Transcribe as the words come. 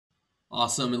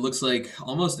Awesome. It looks like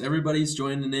almost everybody's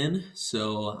joining in,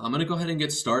 so I'm gonna go ahead and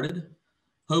get started.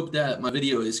 Hope that my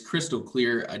video is crystal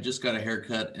clear. I just got a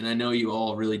haircut and I know you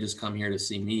all really just come here to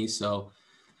see me, so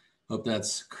hope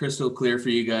that's crystal clear for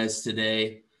you guys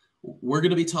today. We're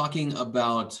gonna be talking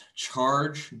about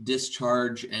charge,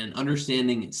 discharge, and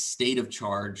understanding state of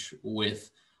charge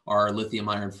with our lithium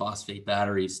iron phosphate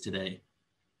batteries today.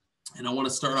 And I wanna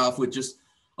start off with just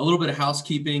a little bit of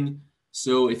housekeeping.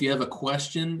 So if you have a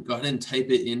question, go ahead and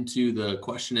type it into the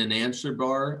question and answer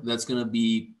bar. That's going to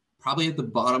be probably at the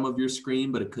bottom of your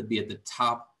screen, but it could be at the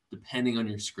top depending on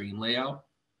your screen layout.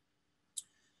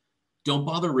 Don't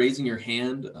bother raising your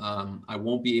hand. I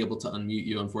won't be able to unmute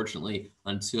you, unfortunately,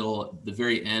 until the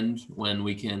very end when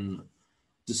we can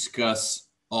discuss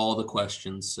all the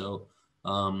questions. So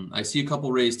I see a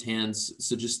couple raised hands,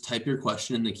 so just type your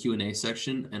question in the Q&A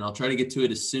section and I'll try to get to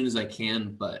it as soon as I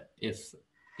can, but if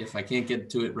I can't get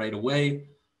to it right away,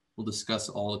 we'll discuss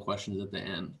all the questions at the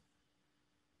end.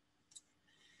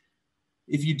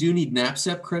 If you do need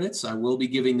NABCEP credits, I will be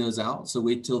giving those out. So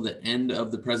wait till the end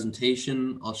of the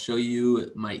presentation. I'll show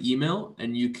you my email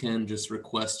and you can just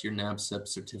request your NABCEP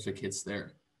certificates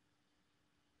there.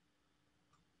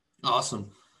 Awesome.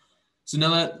 So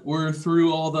now that we're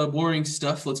through all the boring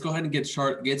stuff, let's go ahead and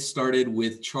get started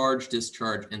with charge,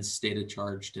 discharge, and state of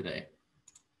charge today.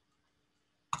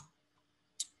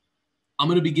 I'm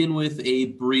going to begin with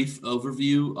a brief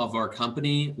overview of our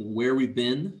company, where we've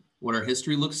been, what our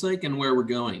history looks like, and where we're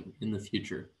going in the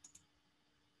future.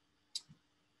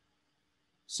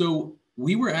 So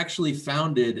we were actually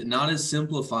founded not as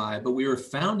SimpliPhi, but we were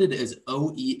founded as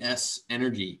OES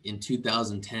Energy in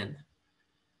 2010.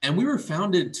 And we were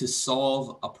founded to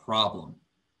solve a problem.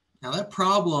 Now that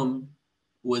problem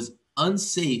was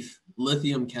unsafe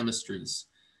lithium chemistries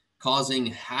causing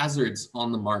hazards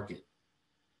on the market.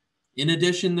 In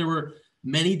addition, there were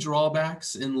many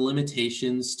drawbacks and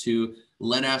limitations to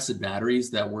lead acid batteries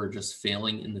that were just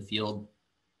failing in the field,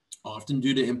 often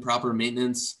due to improper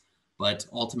maintenance, but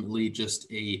ultimately just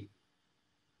a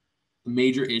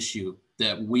major issue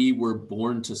that we were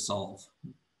born to solve.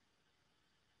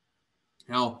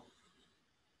 Now,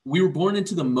 we were born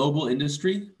into the mobile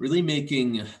industry, really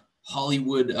making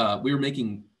Hollywood, we were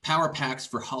making power packs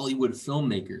for Hollywood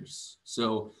filmmakers.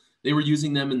 So they were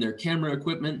using them in their camera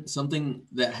equipment, something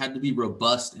that had to be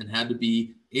robust and had to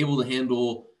be able to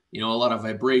handle, a lot of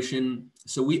vibration.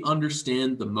 So we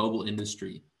understand the mobile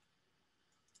industry.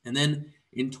 And then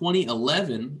in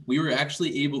 2011, we were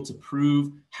actually able to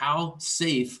prove how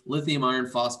safe lithium iron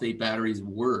phosphate batteries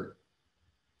were.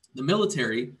 The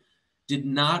military did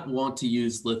not want to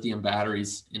use lithium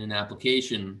batteries in an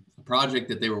application, a project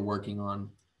that they were working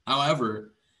on.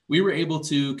 However, we were able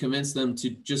to convince them to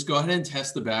just go ahead and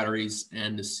test the batteries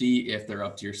and to see if they're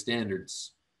up to your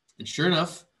standards. And sure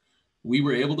enough, we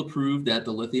were able to prove that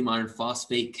the lithium iron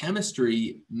phosphate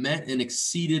chemistry met and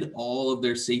exceeded all of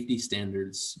their safety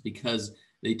standards because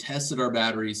they tested our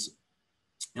batteries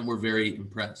and were very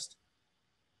impressed.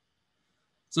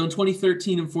 So in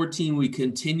 2013 and 14, we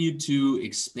continued to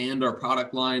expand our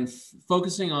product line,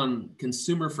 focusing on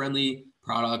consumer-friendly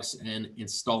products and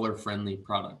installer-friendly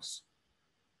products.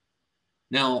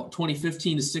 Now,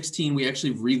 2015 to 16, we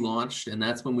actually relaunched, and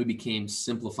that's when we became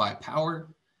SimpliPhi Power.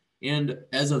 And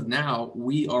as of now,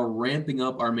 we are ramping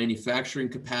up our manufacturing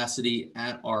capacity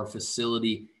at our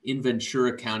facility in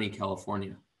Ventura County,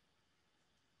 California.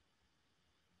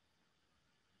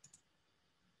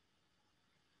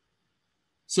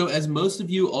 So as most of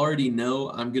you already know,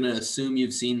 I'm going to assume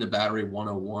you've seen the Battery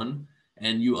 101,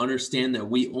 and you understand that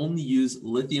we only use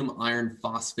lithium iron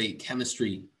phosphate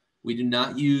chemistry. We do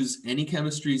not use any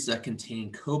chemistries that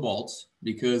contain cobalt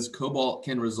because cobalt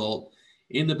can result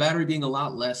in the battery being a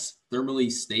lot less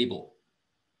thermally stable.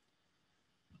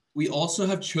 We also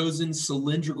have chosen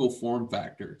cylindrical form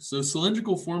factor. So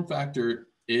cylindrical form factor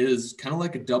is kind of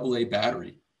like a AA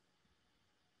battery.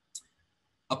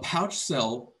 A pouch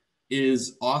cell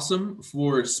is awesome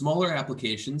for smaller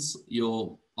applications.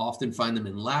 You'll often find them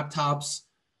in laptops,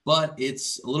 but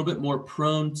it's a little bit more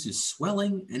prone to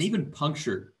swelling and even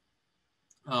puncture.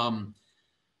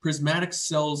 Prismatic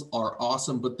cells are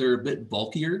awesome, but they're a bit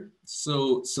bulkier.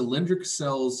 So cylindrical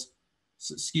cells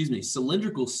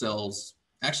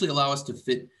actually allow us to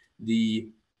fit the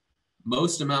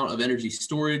most amount of energy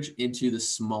storage into the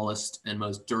smallest and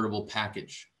most durable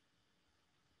package.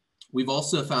 We've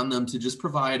also found them to just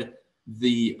provide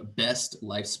the best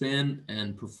lifespan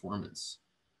and performance.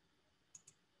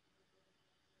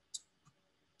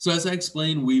 So as I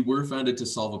explained, we were founded to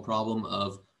solve a problem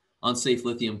of unsafe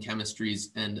lithium chemistries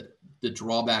and the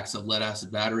drawbacks of lead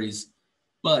acid batteries.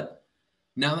 But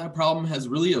now that problem has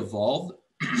really evolved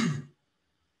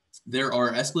There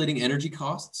are escalating energy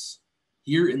costs.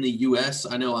 Here in the US,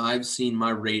 I know I've seen my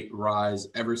rate rise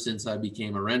ever since I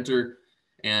became a renter.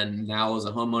 And now as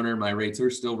a homeowner, my rates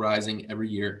are still rising every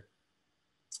year.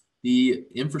 The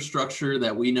infrastructure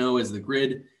that we know as the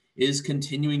grid is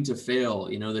continuing to fail.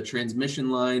 You know, the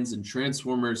transmission lines and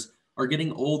transformers are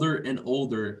getting older and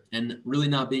older and really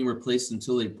not being replaced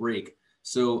until they break.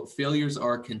 So failures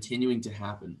are continuing to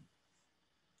happen.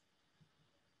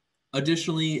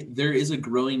 Additionally, there is a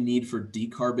growing need for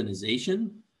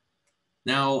decarbonization.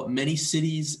 Now, many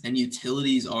cities and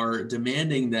utilities are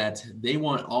demanding that they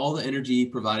want all the energy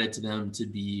provided to them to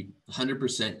be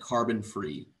 100% carbon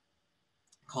free,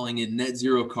 calling it net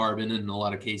zero carbon in a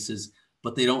lot of cases,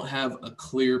 but they don't have a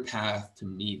clear path to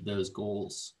meet those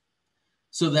goals.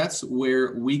 So that's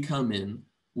where we come in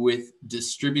with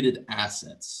distributed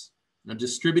assets. Now,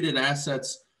 distributed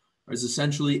assets is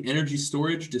essentially energy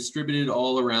storage distributed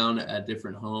all around at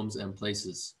different homes and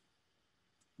places.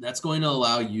 That's going to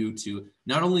allow you to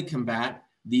not only combat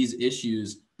these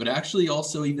issues, but actually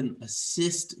also even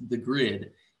assist the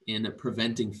grid in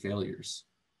preventing failures.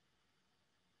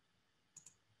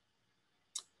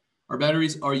 Our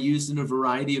batteries are used in a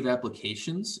variety of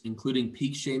applications, including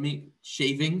peak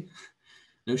shaving,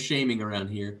 no shaming around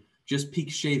here, just peak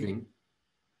shaving,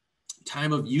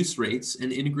 time of use rates,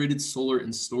 and integrated solar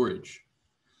and storage.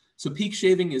 So peak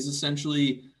shaving is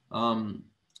essentially,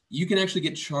 you can actually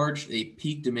get charged a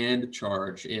peak demand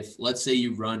charge if, let's say,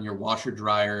 you run your washer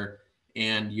dryer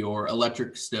and your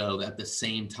electric stove at the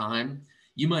same time.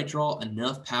 You might draw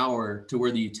enough power to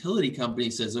where the utility company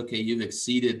says, okay, you've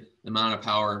exceeded the amount of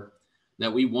power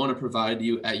that we want to provide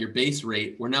you at your base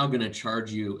rate. We're now going to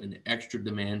charge you an extra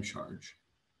demand charge.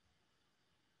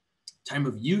 Time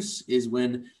of use is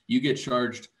when you get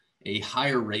charged a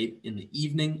higher rate in the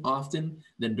evening often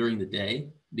than during the day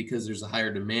because there's a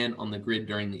higher demand on the grid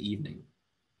during the evening.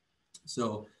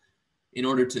 So in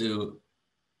order to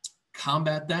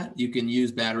combat that, you can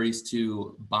use batteries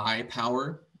to buy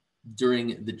power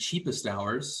during the cheapest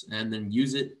hours and then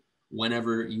use it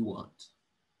whenever you want.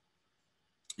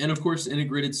 And of course,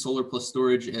 integrated solar plus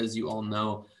storage, as you all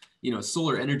know,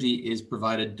 solar energy is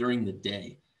provided during the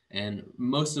day. And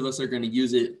most of us are going to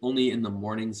use it only in the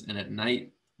mornings and at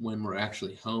night when we're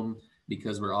actually home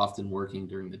because we're often working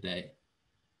during the day.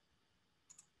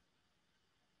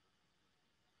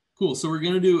 Cool, so we're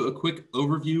going to do a quick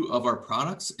overview of our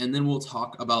products, and then we'll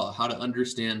talk about how to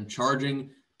understand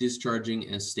charging, discharging,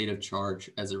 and state of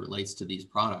charge as it relates to these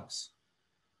products.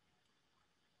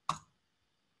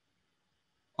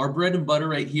 Our bread and butter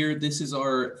right here, this is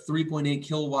our 3.8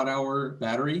 kilowatt hour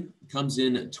battery. It comes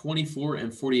in 24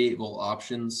 and 48 volt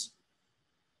options.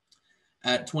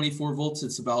 At 24 volts,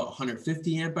 it's about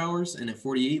 150 amp hours, and at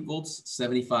 48 volts,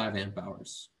 75 amp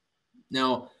hours.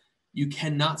 Now, you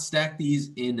cannot stack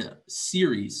these in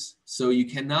series, so you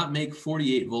cannot make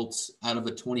 48 volts out of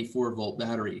a 24 volt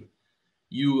battery.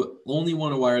 You only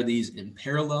want to wire these in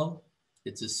parallel.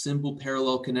 It's a simple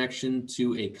parallel connection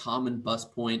to a common bus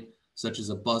point, such as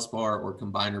a bus bar or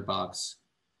combiner box.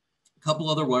 A couple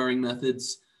other wiring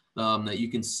methods that you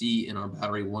can see in our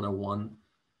Battery 101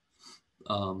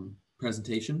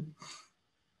 presentation.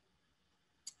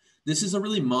 This is a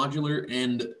really modular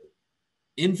and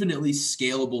infinitely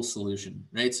scalable solution,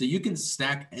 right? So you can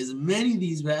stack as many of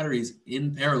these batteries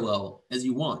in parallel as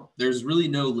you want. There's really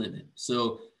no limit.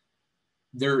 So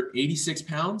they're 86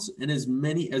 pounds, and as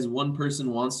many as one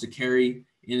person wants to carry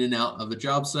in and out of a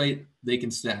job site, they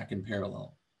can stack in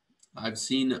parallel. I've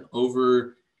seen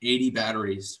over 80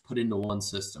 batteries put into one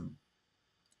system,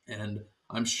 and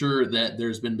I'm sure that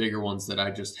there's been bigger ones that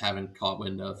I just haven't caught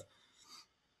wind of.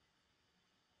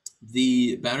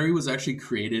 The battery was actually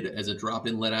created as a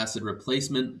drop-in lead acid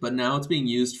replacement, but now it's being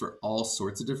used for all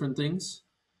sorts of different things.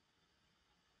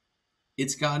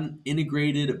 It's got an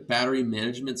integrated battery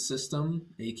management system,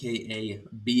 aka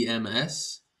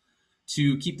BMS,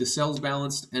 to keep the cells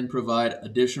balanced and provide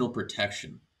additional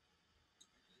protection.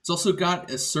 It's also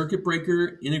got a circuit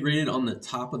breaker integrated on the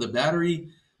top of the battery.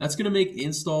 That's going to make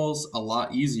installs a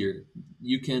lot easier.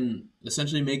 You can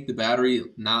essentially make the battery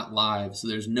not live, so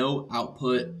there's no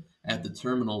output at the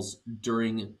terminals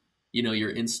during your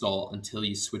install until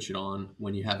you switch it on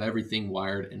when you have everything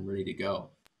wired and ready to go.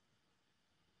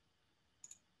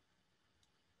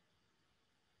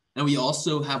 Now we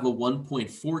also have a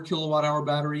 1.4 kilowatt hour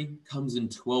battery, comes in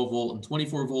 12 volt and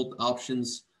 24 volt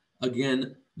options.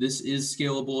 Again, this is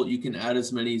scalable. You can add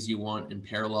as many as you want in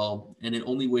parallel, and it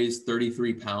only weighs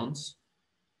 33 pounds.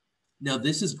 Now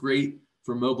this is great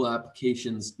for mobile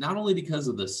applications, not only because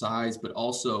of the size, but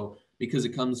also because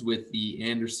it comes with the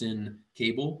Anderson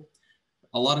cable.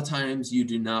 a lot of times you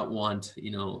do not want,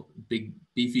 big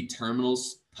beefy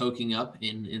terminals poking up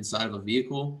inside of a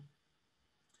vehicle.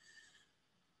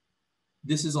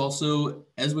 This is also,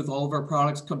 as with all of our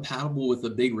products, compatible with a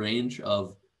big range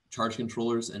of charge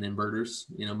controllers and inverters.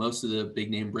 Most of the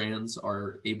big name brands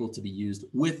are able to be used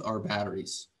with our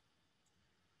batteries.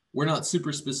 We're not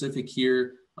super specific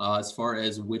here as far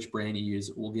as which brand you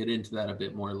use. We'll get into that a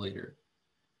bit more later.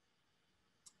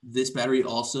 This battery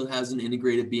also has an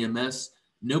integrated BMS.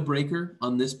 No breaker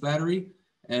on this battery,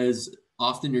 as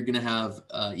often you're going to have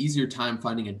easier time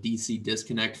finding a DC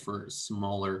disconnect for a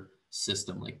smaller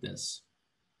system like this.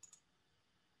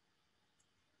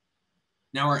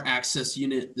 Now our access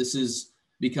unit, this is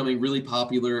becoming really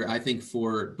popular, I think,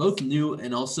 for both new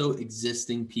and also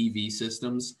existing PV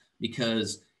systems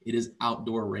because it is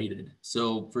outdoor rated.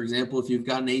 So for example, if you've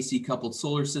got an AC coupled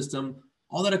solar system,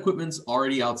 all that equipment's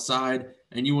already outside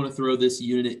and you want to throw this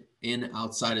unit in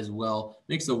outside as well,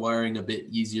 makes the wiring a bit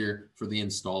easier for the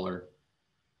installer.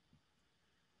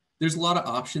 There's a lot of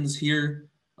options here.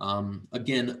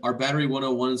 Again, our battery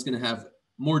 101 is going to have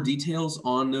more details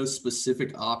on those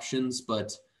specific options,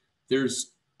 but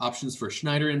there's options for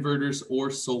Schneider inverters or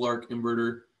Solarc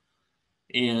inverter,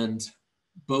 and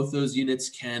both those units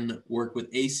can work with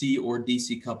AC or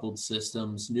DC coupled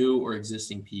systems, new or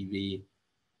existing PV.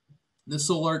 The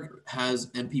Solarc has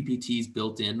MPPTs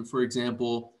built in, for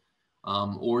example,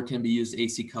 or can be used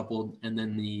AC coupled, and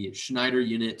then the Schneider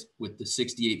unit with the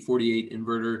 6848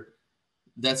 inverter,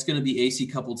 that's going to be AC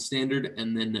coupled standard,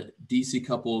 and then DC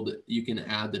coupled, you can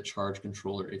add the charge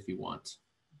controller if you want.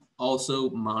 Also,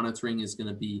 monitoring is going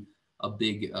to be a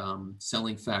big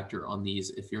selling factor on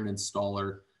these if you're an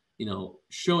installer,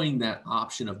 showing that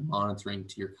option of monitoring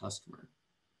to your customer.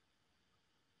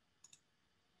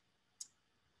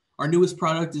 Our newest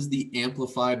product is the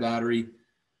SimpliPhi battery.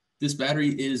 This battery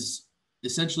is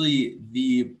essentially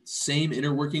the same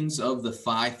inner workings of the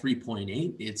Phi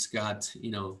 3.8. It's got,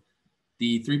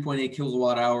 the 3.8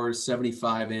 kilowatt hours,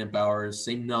 75 amp hours,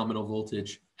 same nominal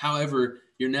voltage. However,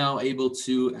 you're now able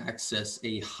to access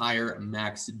a higher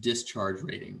max discharge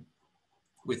rating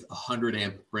with a 100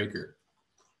 amp breaker.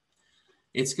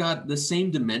 It's got the same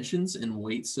dimensions and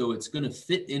weight, so it's going to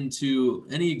fit into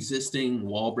any existing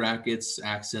wall brackets,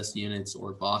 access units,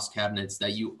 or boss cabinets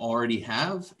that you already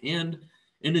have. And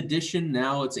in addition,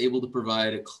 now it's able to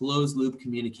provide closed loop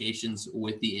communications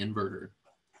with the inverter.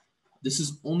 This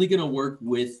is only going to work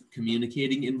with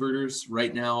communicating inverters.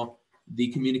 Right now, the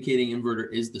communicating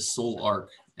inverter is the Solarc,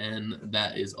 and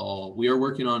that is all. We are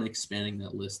working on expanding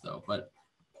that list though, but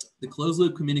the closed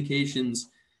loop communications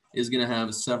is going to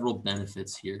have several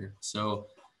benefits here. So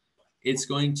it's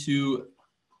going to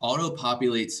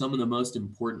auto-populate some of the most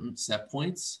important set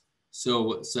points.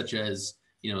 So such as,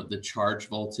 the charge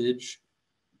voltage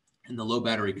and the low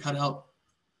battery cutout.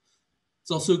 It's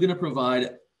also going to provide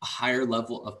a higher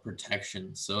level of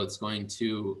protection. So it's going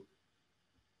to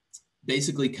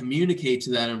basically communicate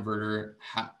to that inverter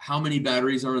how many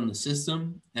batteries are in the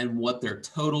system and what their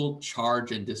total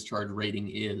charge and discharge rating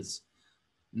is.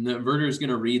 And the inverter is going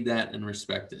to read that and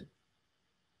respect it.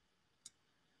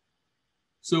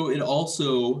 So it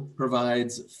also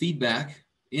provides feedback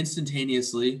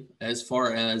instantaneously as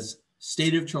far as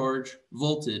state of charge,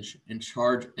 voltage, and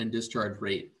charge and discharge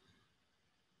rate.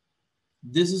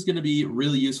 This is going to be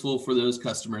really useful for those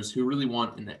customers who really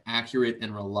want an accurate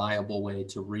and reliable way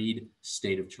to read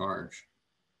state of charge.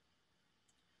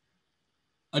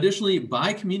 Additionally,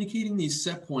 by communicating these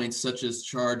set points such as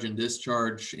charge and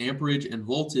discharge, amperage and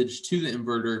voltage to the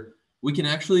inverter, we can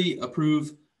actually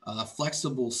approve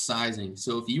flexible sizing.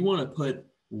 So if you want to put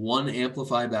one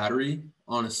SimpliPhi battery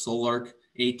on a Solarc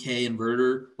 8K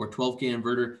inverter or 12K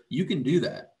inverter, you can do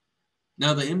that.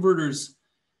 Now the inverter's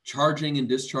charging and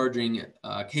discharging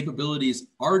capabilities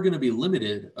are going to be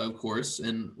limited, of course.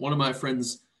 And one of my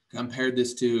friends compared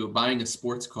this to buying a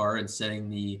sports car and setting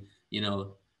the,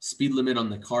 speed limit on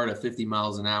the car to 50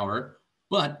 miles an hour,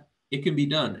 but it can be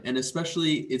done. And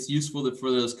especially it's useful for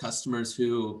those customers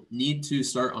who need to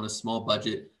start on a small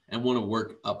budget and want to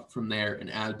work up from there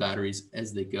and add batteries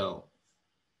as they go.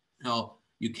 Now,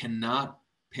 you cannot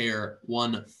pair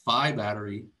one Phi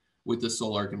battery with the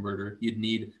Solarc inverter. You'd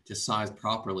need to size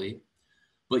properly,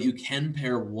 but you can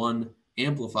pair one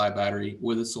SimpliPhi battery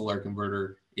with a Solarc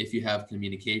inverter if you have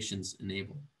communications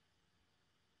enabled.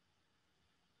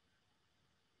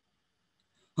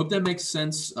 Hope that makes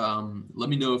sense. Let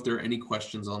me know if there are any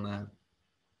questions on that.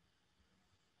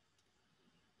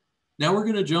 Now we're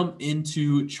going to jump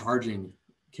into charging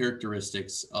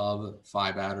characteristics of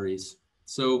Phi batteries.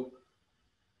 So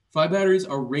Phi batteries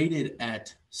are rated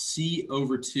at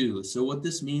C/2. So what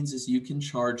this means is you can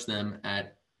charge them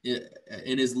at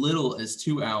in as little as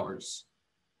 2 hours.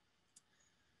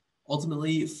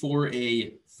 Ultimately, for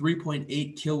a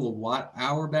 3.8 kilowatt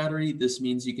hour battery, this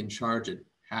means you can charge at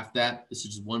half that. This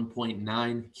is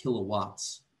 1.9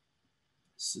 kilowatts.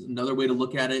 So another way to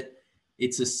look at it,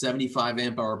 it's a 75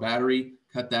 amp hour battery.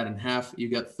 Cut that in half, you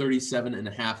got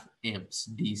 37.5 amps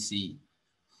DC.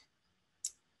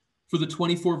 For the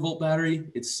 24 volt battery,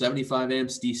 it's 75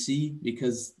 amps DC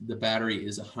because the battery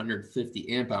is 150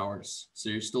 amp hours. So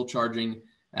you're still charging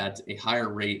at a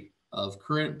higher rate of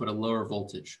current, but a lower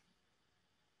voltage.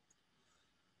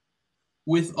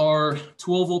 With our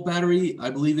 12 volt battery, I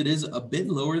believe it is a bit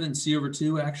lower than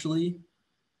C/2 actually.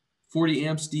 40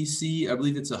 amps DC, I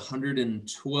believe it's a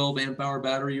 112 amp hour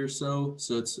battery or so.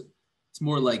 So it's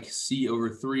more like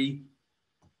C/3.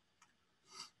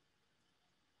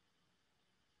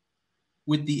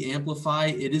 With the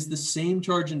SimpliPhi, it is the same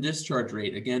charge and discharge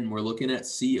rate. Again, we're looking at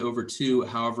C/2.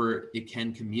 However, it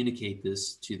can communicate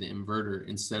this to the inverter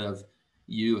instead of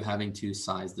you having to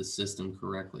size the system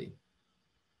correctly.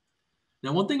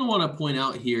 Now, one thing I want to point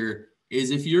out here is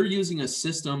if you're using a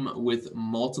system with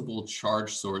multiple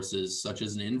charge sources, such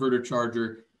as an inverter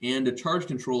charger and a charge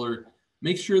controller,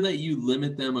 make sure that you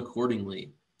limit them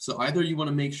accordingly. So either you want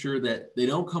to make sure that they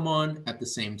don't come on at the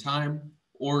same time,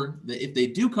 or that if they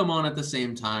do come on at the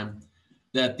same time,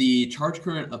 that the charge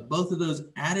current of both of those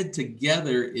added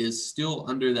together is still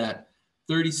under that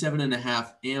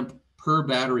 37.5 amp per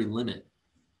battery limit.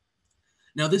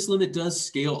 Now, this limit does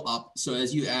scale up. So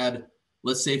as you add,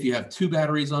 let's say if you have 2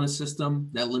 batteries on a system,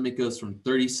 that limit goes from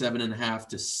 37.5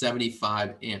 to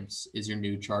 75 amps is your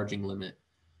new charging limit.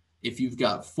 If you've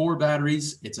got 4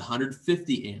 batteries, it's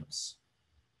 150 amps.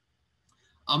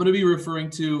 I'm going to be referring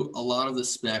to a lot of the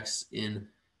specs in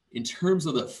terms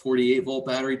of the 48 volt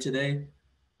battery today.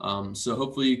 So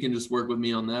hopefully you can just work with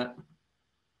me on that.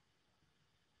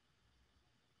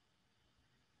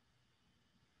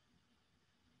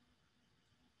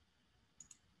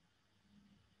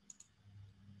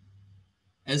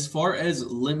 As far as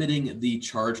limiting the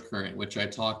charge current, which I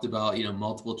talked about,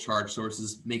 multiple charge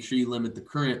sources, make sure you limit the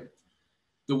current.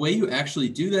 The way you actually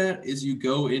do that is you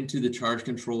go into the charge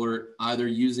controller, either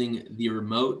using the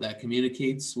remote that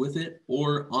communicates with it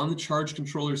or on the charge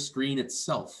controller screen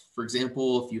itself. For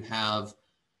example, if you have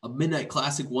a Midnight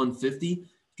Classic 150, you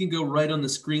can go right on the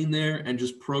screen there and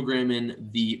just program in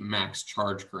the max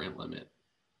charge current limit.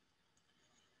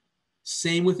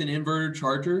 Same with an inverter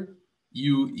charger.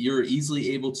 You're easily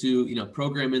able to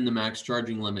program in the max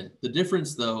charging limit. The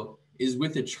difference though is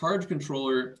with a charge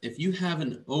controller, if you have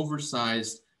an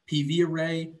oversized PV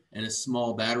array and a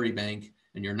small battery bank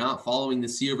and you're not following the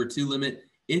C/2 limit,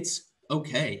 it's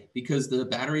okay because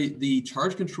the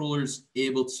charge controller is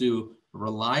able to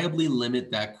reliably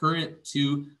limit that current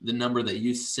to the number that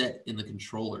you set in the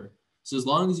controller. So as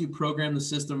long as you program the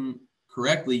system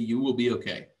correctly, you will be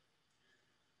okay.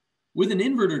 With an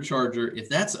inverter charger, if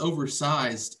that's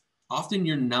oversized, often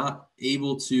you're not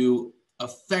able to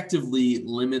effectively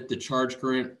limit the charge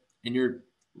current, and you're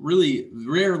rarely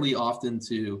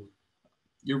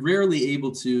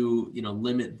able to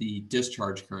limit the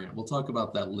discharge current. We'll talk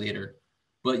about that later,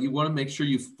 but you want to make sure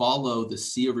you follow the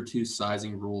C/2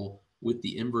 sizing rule with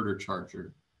the inverter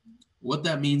charger. What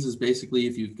that means is basically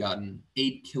if you've got an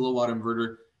 8 kilowatt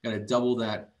inverter, got to double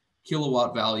that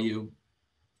kilowatt value.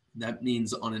 That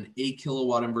means on an 8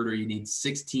 kilowatt inverter, you need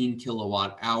 16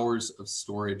 kilowatt hours of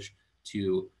storage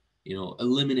to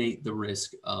eliminate the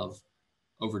risk of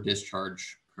over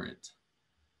discharge current.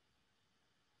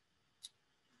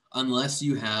 Unless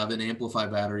you have an SimpliPhi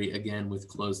battery, again, with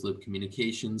closed loop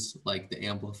communications like the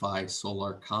SimpliPhi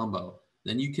Solar Combo,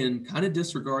 then you can kind of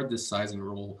disregard this sizing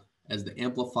rule as the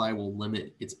SimpliPhi will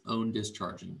limit its own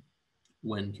discharging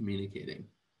when communicating.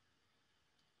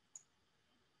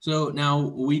 So now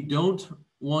we don't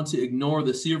want to ignore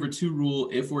the C/2 rule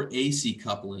if we're AC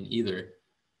coupling either.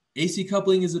 AC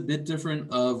coupling is a bit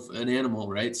different of an animal,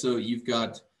 right? So you've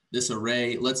got this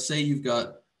array. Let's say you've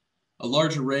got a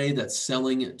large array that's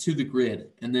selling to the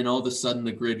grid, and then all of a sudden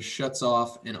the grid shuts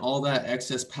off, and all that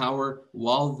excess power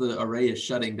while the array is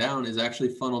shutting down is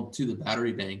actually funneled to the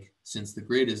battery bank since the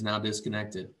grid is now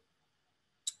disconnected.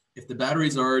 If the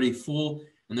batteries are already full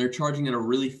and they're charging at a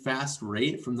really fast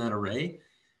rate from that array,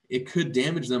 it could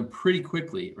damage them pretty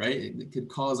quickly, right? It could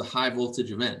cause a high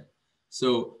voltage event.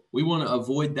 So we want to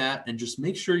avoid that and just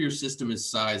make sure your system is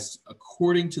sized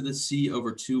according to the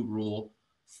C/2 rule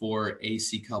for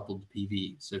AC coupled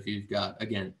PV. So if you've got,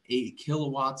 again, 8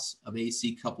 kilowatts of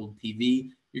AC coupled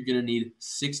PV, you're going to need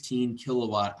 16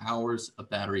 kilowatt hours of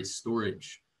battery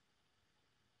storage.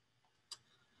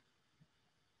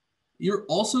 You're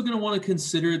also going to want to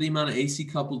consider the amount of AC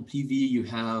coupled PV you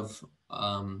have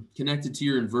connected to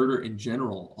your inverter in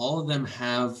general. All of them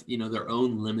have, their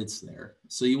own limits there.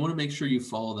 So you want to make sure you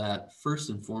follow that first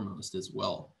and foremost as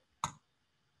well.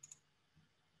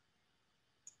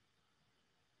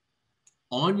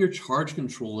 On your charge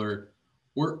controller,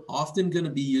 we're often going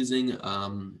to be using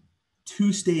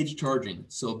two-stage charging.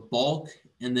 So bulk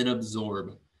and then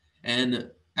absorb.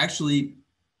 And actually,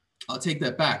 I'll take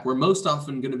that back. We're most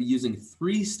often going to be using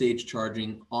three-stage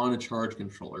charging on a charge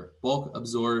controller: bulk,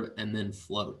 absorb, and then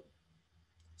float.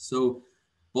 So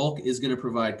bulk is going to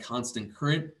provide constant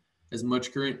current, as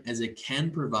much current as it can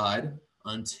provide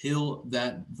until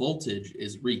that voltage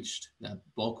is reached, that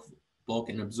bulk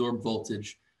and absorb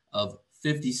voltage of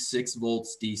 56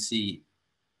 volts DC.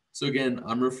 So again,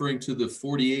 I'm referring to the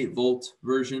 48 volt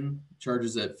version,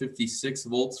 charges at 56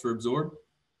 volts for absorb.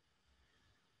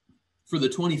 For the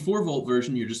 24 volt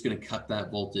version, you're just going to cut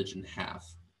that voltage in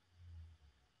half.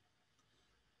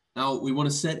 Now we want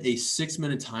to set a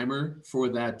 6-minute timer for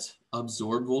that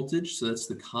absorb voltage. So that's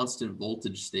the constant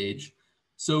voltage stage.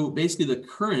 So basically the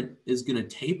current is going to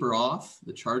taper off.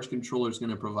 The charge controller is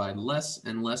going to provide less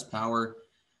and less power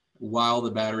while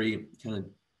the battery kind of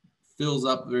fills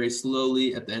up very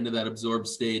slowly at the end of that absorb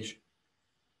stage.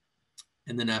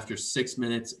 And then after 6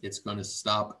 minutes, it's going to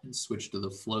stop and switch to the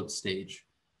float stage.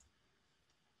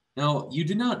 Now, you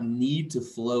do not need to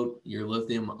float your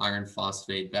lithium iron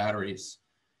phosphate batteries.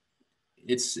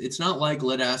 It's not like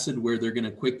lead acid where they're going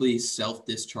to quickly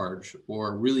self-discharge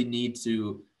or really need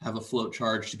to have a float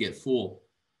charge to get full.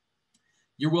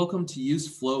 You're welcome to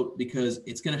use float because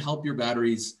it's going to help your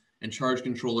batteries and charge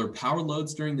controller power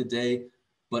loads during the day,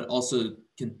 but also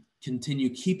can continue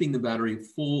keeping the battery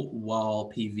full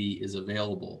while PV is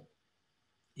available,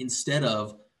 instead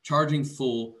of charging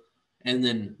full and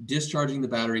then discharging the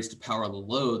batteries to power the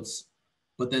loads,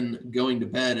 but then going to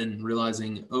bed and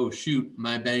realizing, oh shoot,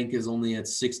 my bank is only at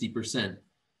 60%.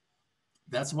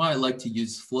 That's why I like to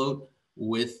use float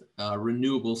with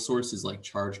renewable sources like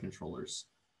charge controllers.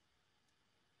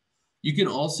 You can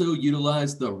also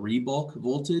utilize the rebulk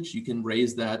voltage. You can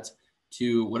raise that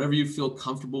to whatever you feel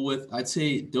comfortable with. I'd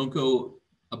say don't go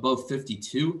above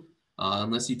 52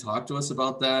 unless you talk to us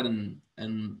about that.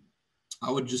 And I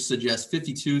would just suggest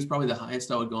 52 is probably the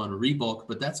highest I would go on a rebulk,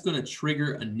 but that's going to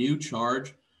trigger a new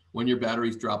charge when your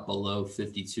batteries drop below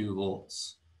 52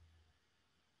 volts.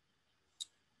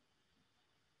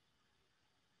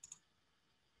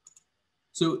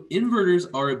 So inverters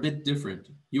are a bit different.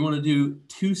 You want to do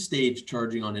two-stage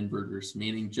charging on inverters,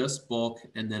 meaning just bulk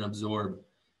and then absorb.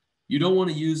 You don't want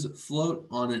to use float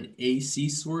on an AC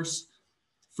source.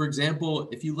 For example,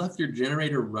 if you left your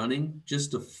generator running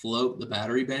just to float the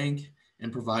battery bank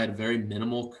and provide very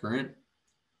minimal current,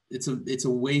 it's a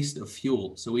waste of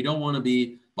fuel. So we don't want to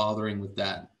be bothering with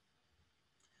that.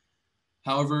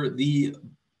 However, the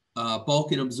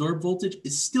bulk and absorb voltage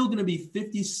is still going to be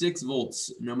 56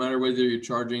 volts, no matter whether you're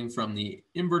charging from the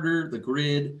inverter, the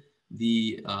grid,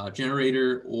 the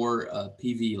generator, or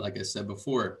PV, like I said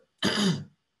before.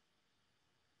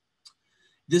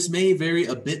 This may vary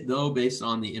a bit though, based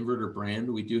on the inverter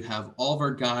brand. We do have all of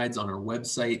our guides on our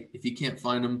website. If you can't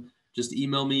find them, just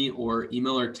email me or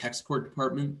email our tech support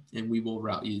department, and we will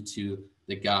route you to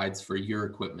the guides for your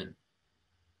equipment.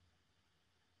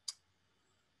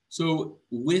 So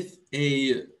with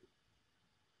an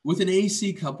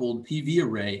AC coupled PV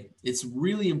array, it's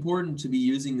really important to be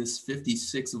using this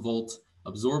 56 volt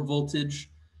absorb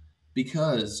voltage,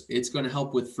 because it's going to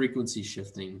help with frequency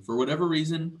shifting. For whatever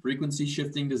reason, frequency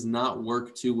shifting does not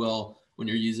work too well when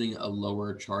you're using a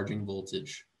lower charging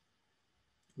voltage.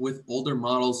 With older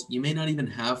models, you may not even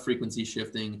have frequency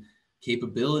shifting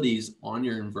capabilities on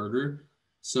your inverter,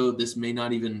 so this may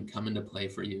not even come into play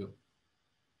for you.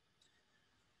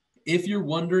 If you're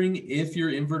wondering if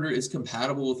your inverter is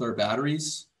compatible with our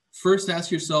batteries, first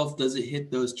ask yourself, does it hit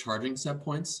those charging set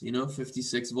points,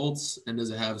 56 volts, and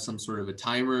does it have some sort of a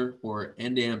timer or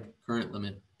end amp current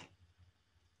limit?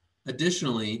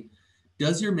 Additionally,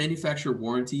 does your manufacturer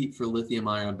warranty for lithium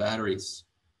ion batteries?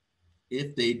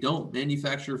 If they don't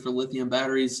manufacture for lithium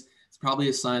batteries, it's probably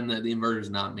a sign that the inverter is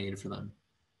not made for them.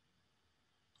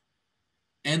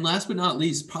 And last but not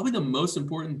least, probably the most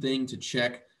important thing to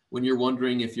check when you're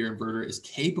wondering if your inverter is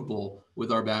capable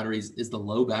with our batteries is the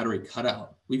low battery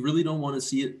cutout. We really don't want to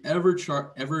see it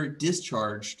ever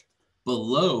discharged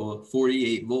below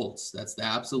 48 volts. That's the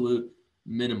absolute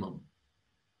minimum.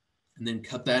 And then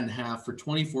cut that in half for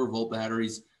 24 volt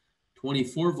batteries.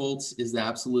 24 volts is the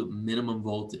absolute minimum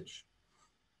voltage.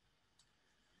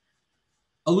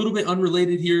 A little bit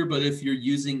unrelated here, but if you're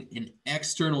using an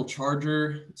external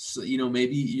charger, so,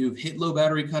 maybe you've hit low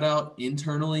battery cutout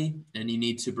internally and you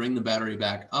need to bring the battery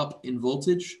back up in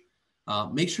voltage,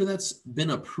 make sure that's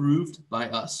been approved by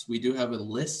us. We do have a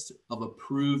list of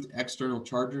approved external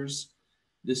chargers.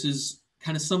 This is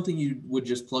kind of something you would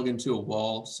just plug into a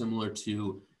wall, similar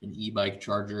to an e-bike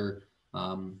charger.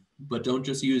 But don't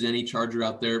just use any charger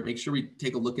out there. Make sure we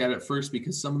take a look at it first,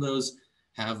 because some of those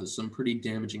have some pretty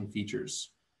damaging features.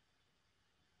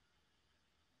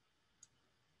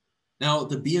 Now,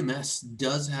 the BMS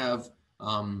does have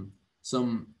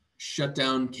some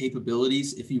shutdown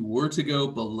capabilities. If you were to go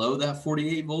below that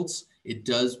 48 volts, it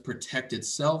does protect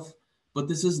itself, but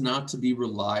this is not to be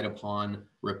relied upon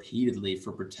repeatedly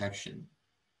for protection.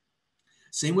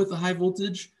 Same with the high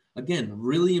voltage. Again,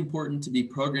 really important to be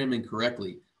programming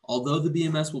correctly. Although the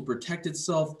BMS will protect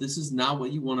itself, this is not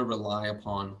what you want to rely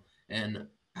upon. And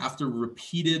after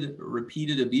repeated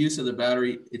abuse of the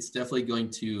battery, it's definitely going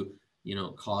to,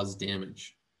 cause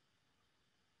damage.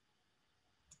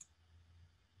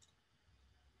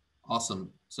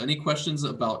 Awesome. So any questions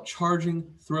about charging,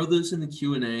 throw this in the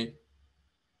Q&A. I'm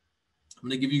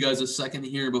going to give you guys a second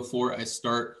here before I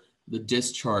start the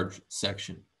discharge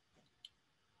section.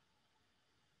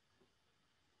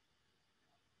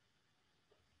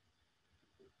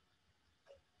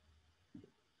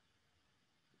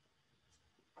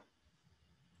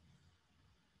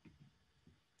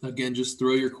 Again, just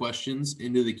throw your questions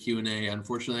into the Q&A.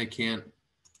 Unfortunately, I can't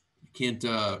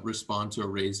respond to a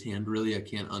raised hand, really. I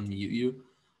can't unmute you,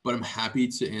 but I'm happy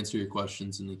to answer your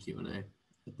questions in the Q&A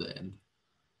at the end.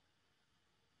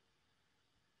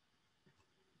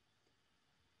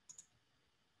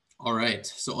 All right,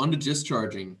 so on to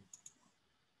discharging.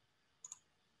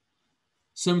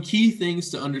 Some key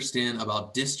things to understand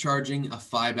about discharging a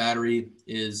Phi battery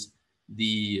is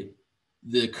the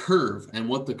curve and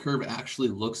what the curve actually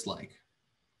looks like.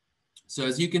 So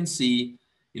as you can see,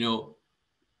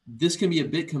 this can be a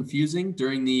bit confusing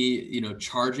during the,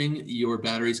 charging. Your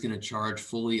battery is going to charge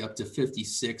fully up to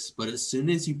 56, but as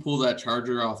soon as you pull that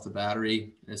charger off the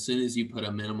battery, as soon as you put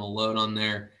a minimal load on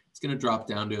there, it's going to drop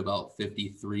down to about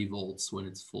 53 volts when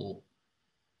it's full.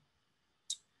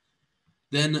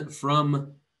 Then it's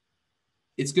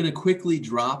going to quickly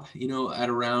drop, at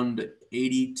around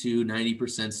 80 to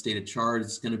 90% state of charge.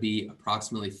 It's going to be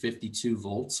approximately 52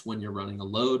 volts when you're running a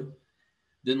load.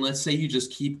 Then let's say you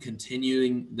just keep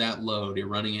continuing that load. You're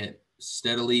running it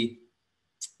steadily.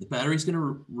 The battery's going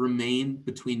to remain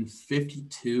between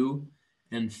 52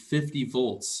 and 50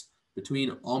 volts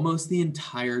between almost the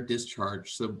entire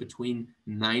discharge. So between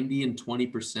 90 and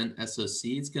 20%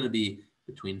 SOC, it's going to be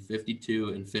between 52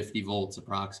 and 50 volts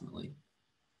approximately.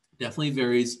 Definitely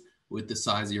varies with the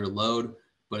size of your load,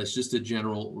 but it's just a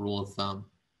general rule of thumb.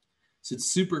 So it's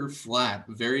super flat,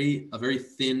 a very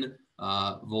thin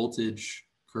voltage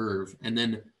curve. And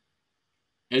then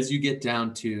as you get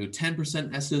down to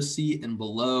 10% SOC and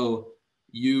below,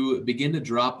 you begin to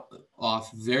drop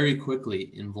off very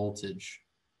quickly in voltage.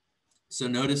 So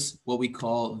notice what we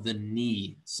call the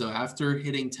knee. So after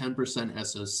hitting 10%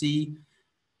 SOC,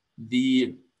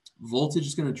 the voltage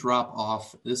is going to drop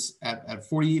off this at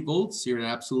 48 volts. You're at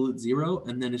absolute zero,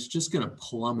 and then it's just going to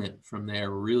plummet from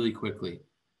there really quickly.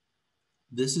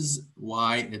 This is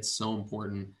why it's so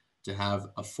important to have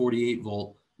a 48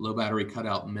 volt low battery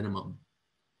cutout minimum.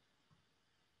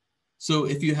 So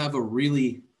if you have a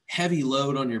really heavy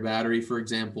load on your battery, for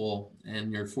example,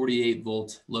 and your 48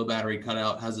 volt low battery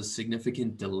cutout has a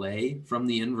significant delay from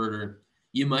the inverter,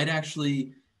 you might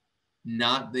actually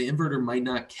the inverter might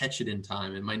not catch it in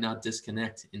time. It might not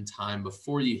disconnect in time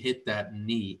before you hit that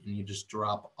knee and you just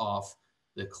drop off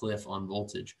the cliff on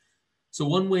voltage. So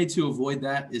one way to avoid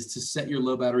that is to set your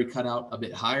low battery cutout a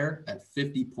bit higher at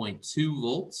 50.2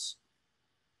 volts.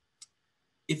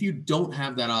 If you don't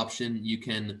have that option, you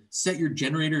can set your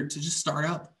generator to just start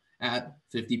up at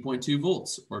 50.2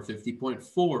 volts or 50.4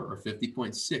 or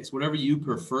 50.6, whatever you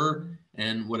prefer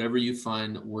and whatever you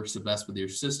find works the best with your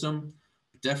system.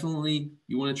 Definitely,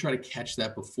 you want to try to catch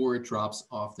that before it drops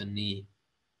off the knee.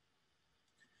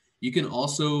 You can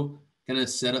also kind of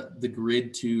set up the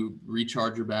grid to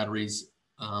recharge your batteries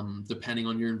depending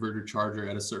on your inverter charger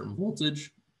at a certain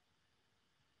voltage.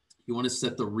 You want to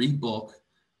set the rebulk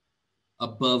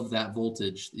above that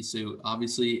voltage. So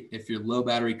obviously, if your low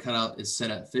battery cutout is set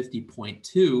at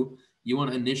 50.2, you want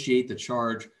to initiate the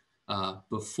charge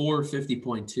before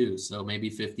 50.2. So maybe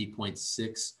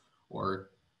 50.6 or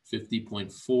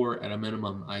 50.4 at a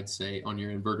minimum, I'd say, on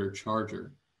your inverter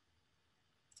charger.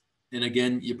 And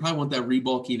again, you probably want that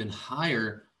rebulk even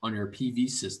higher on your PV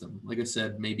system. Like I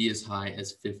said, maybe as high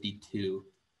as 52.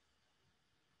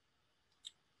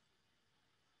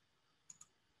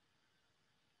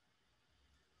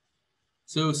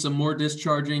 So some more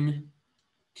discharging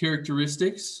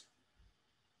characteristics.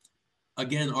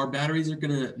 Again, our batteries are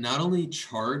going to not only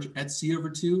charge at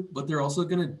C/2, but they're also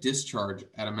going to discharge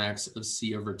at a max of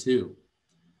C/2.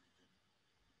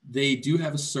 They do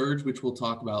have a surge, which we'll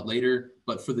talk about later,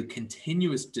 but for the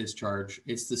continuous discharge,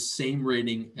 it's the same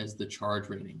rating as the charge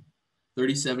rating.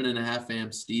 37.5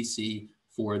 amps DC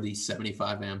for the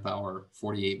 75 amp hour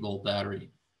 48 volt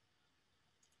battery.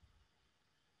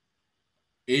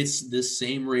 It's the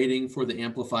same rating for the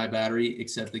SimpliPhi battery,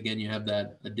 except again, you have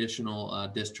that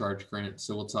additional discharge current.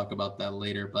 So we'll talk about that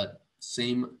later, but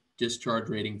same discharge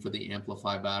rating for the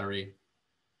SimpliPhi battery.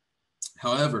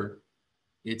 However,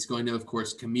 it's going to, of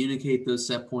course, communicate those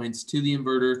set points to the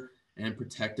inverter and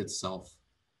protect itself.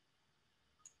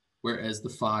 Whereas the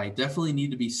Phi definitely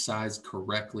need to be sized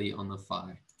correctly on the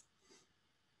Phi.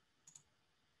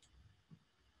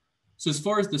 So as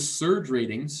far as the surge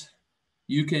ratings,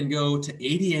 you can go to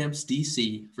 80 amps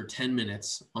DC for 10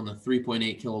 minutes on the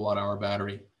 3.8 kilowatt hour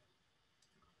battery.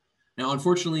 Now,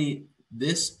 unfortunately,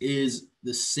 this is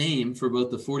the same for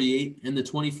both the 48 and the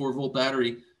 24 volt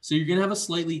battery. So you're going to have a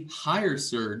slightly higher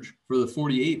surge for the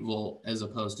 48 volt as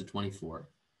opposed to 24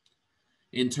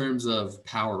 in terms of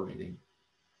power rating.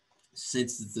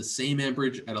 Since it's the same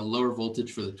amperage at a lower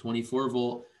voltage for the 24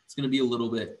 volt, it's going to be a little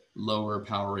bit lower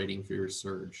power rating for your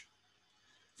surge.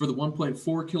 For the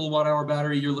 1.4 kilowatt hour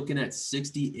battery, you're looking at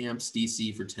 60 amps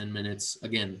DC for 10 minutes.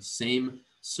 Again, same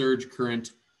surge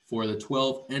current for the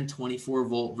 12 and 24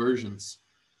 volt versions.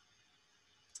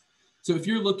 So if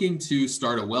you're looking to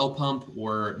start a well pump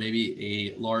or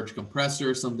maybe a large compressor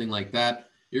or something like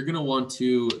that, you're going to want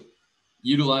to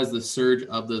utilize the surge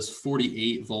of those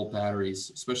 48 volt batteries,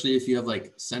 especially if you have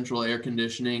like central air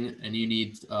conditioning and you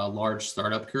need a large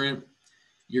startup current.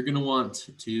 You're going to want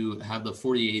to have the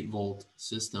 48 volt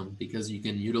system because you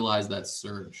can utilize that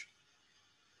surge.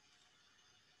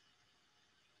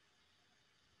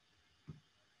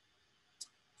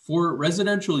 For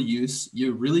residential use,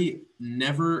 you really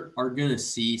never are going to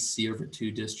see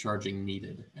C/2 discharging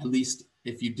needed. At least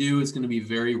if you do, it's going to be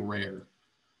very rare.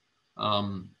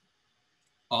 Often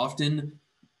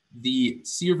the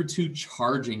C/2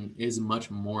 charging is much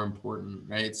more important,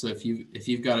 right? So if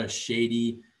you've got a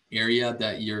shady area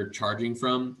that you're charging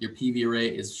from, your PV array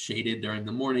is shaded during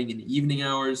the morning and evening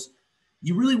hours,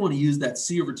 you really want to use that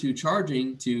C/2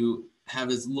 charging to have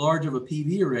as large of a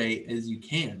PV array as you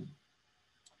can.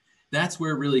 That's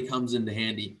where it really comes into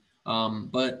handy.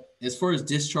 But as far as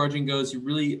discharging goes, you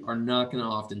really are not going to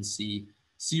often see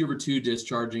C/2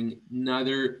 discharging,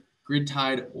 neither grid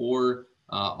tied or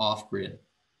off grid.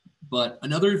 But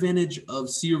another advantage of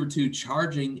C/2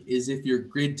 charging is if you're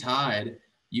grid tied,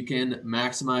 you can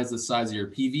maximize the size of your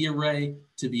PV array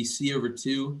to be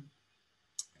C/2.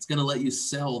 It's going to let you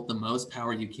sell the most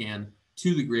power you can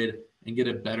to the grid and get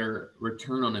a better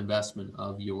return on investment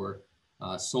of your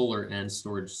solar and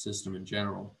storage system in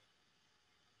general.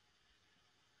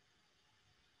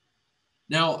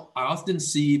 Now, I often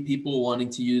see people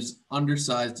wanting to use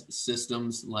undersized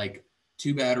systems like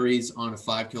 2 batteries on a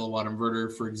 5 kilowatt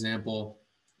inverter, for example.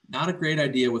 Not a great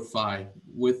idea with Phi.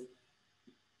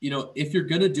 If you're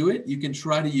going to do it, you can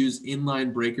try to use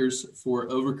inline breakers for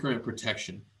overcurrent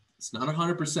protection. It's not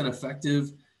 100%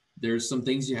 effective. There's some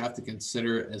things you have to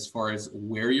consider as far as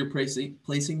where you're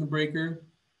placing the breaker.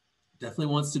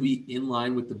 Definitely wants to be in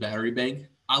line with the battery bank.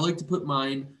 I like to put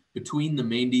mine between the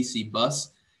main DC bus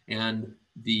and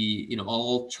the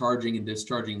all charging and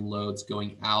discharging loads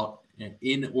going out and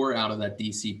in or out of that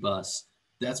DC bus.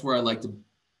 That's where I like to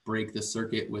break the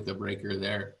circuit with a breaker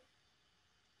there.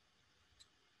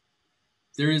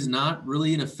 There is not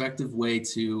really an effective way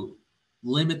to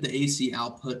limit the AC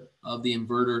output of the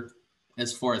inverter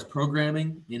as far as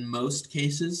programming in most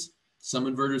cases. Some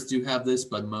inverters do have this,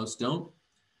 but most don't.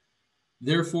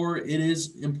 Therefore, it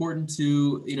is important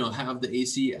to have the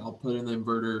AC output in the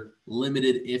inverter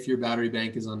limited if your battery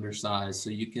bank is undersized.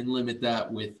 So you can limit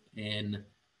that with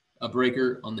a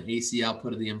breaker on the AC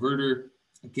output of the inverter.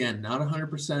 Again, not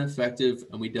 100% effective,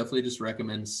 and we definitely just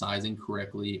recommend sizing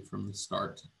correctly from the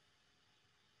start.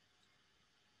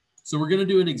 So we're going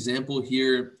to do an example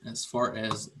here as far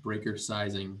as breaker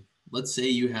sizing. Let's say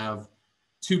you have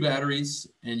 2 batteries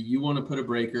and you want to put a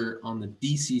breaker on the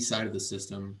DC side of the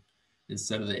system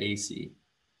instead of the AC.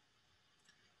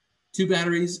 2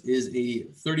 batteries is a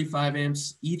 35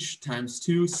 amps each times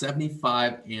 2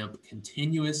 75 amp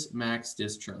continuous max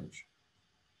discharge.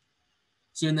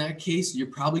 So in that case, you're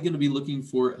probably going to be looking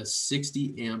for a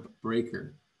 60 amp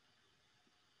breaker.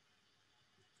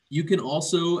 You can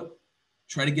also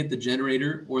try to get the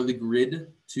generator or the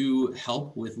grid to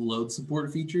help with load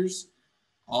support features.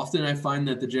 Often I find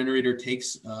that the generator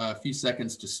takes a few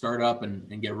seconds to start up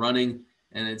and get running,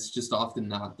 and it's just often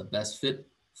not the best fit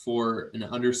for an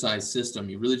undersized system.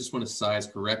 You really just want to size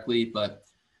correctly, but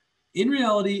in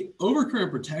reality,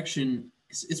 overcurrent protection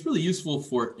it's really useful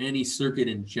for any circuit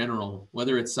in general,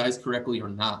 whether it's sized correctly or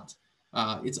not.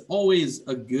 It's always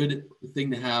a good thing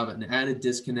to have an added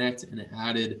disconnect and an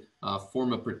added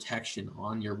form of protection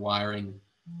on your wiring.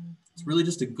 It's really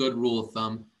just a good rule of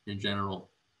thumb in general.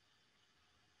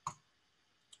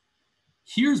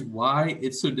 Here's why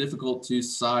it's so difficult to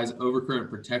size overcurrent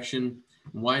protection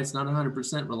and why it's not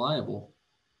 100% reliable.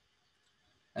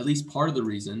 At least part of the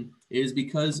reason is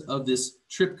because of this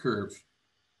trip curve.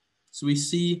 So we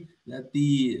see that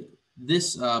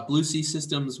this Blue Sea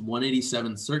Systems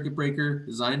 187 circuit breaker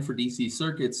designed for DC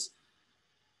circuits,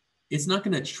 it's not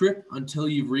going to trip until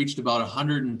you've reached about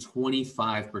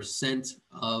 125%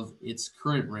 of its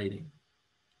current rating.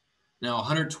 Now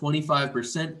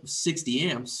 125% of 60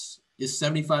 amps is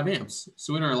 75 amps.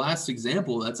 So in our last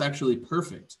example, that's actually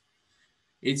perfect.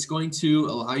 It's going to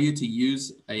allow you to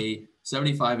use a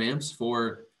 75 amps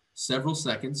for several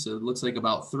seconds. So it looks like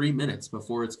about 3 minutes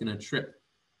before it's going to trip,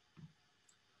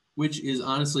 which is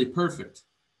honestly perfect.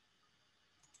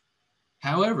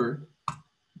 However,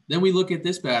 then we look at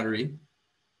this battery.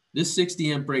 This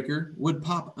 60 amp breaker would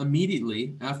pop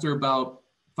immediately after about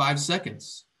 5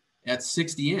 seconds at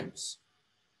 60 amps.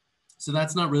 So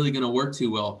that's not really going to work too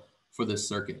well for this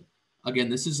circuit. Again,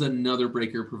 this is another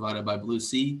breaker provided by Blue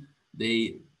Sea.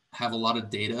 They have a lot of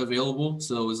data available,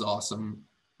 so it was awesome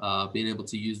being able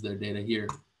to use their data here.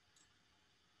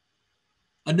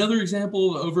 Another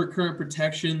example of overcurrent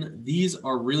protection, these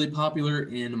are really popular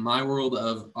in my world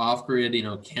of off-grid,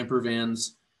 camper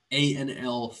vans,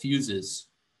 A&L fuses.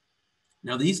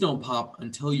 Now these don't pop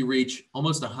until you reach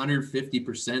almost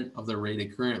 150% of the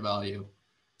rated current value.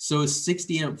 So a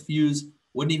 60 amp fuse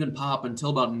wouldn't even pop until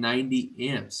about 90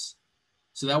 amps.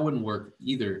 So that wouldn't work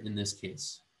either in this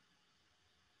case.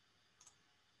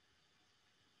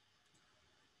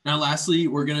 Now, lastly,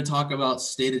 we're going to talk about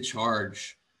state of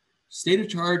charge. State of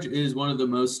charge is one of the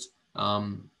most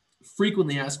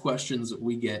frequently asked questions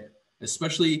we get,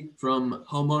 especially from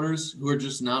homeowners who are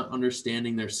just not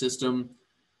understanding their system.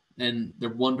 And they're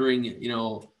wondering,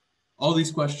 all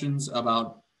these questions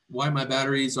about why my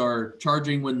batteries are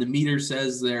charging when the meter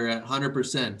says they're at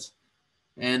 100%.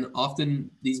 And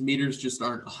often these meters just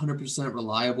aren't 100%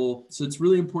 reliable. So it's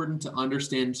really important to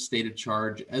understand state of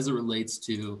charge as it relates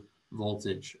to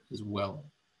voltage as well,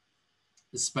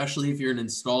 especially if you're an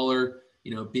installer,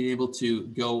 being able to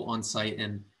go on site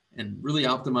and really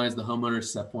optimize the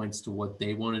homeowner's set points to what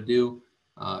they want to do.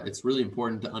 It's really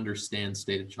important to understand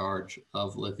state of charge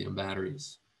of lithium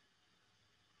batteries.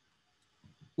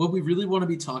 What we really want to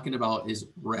be talking about is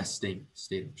resting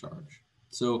state of charge.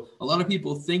 So a lot of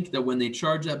people think that when they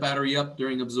charge that battery up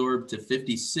during absorb to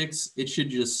 56, it should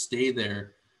just stay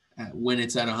there when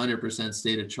it's at 100%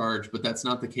 state of charge, but that's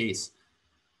not the case.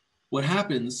 What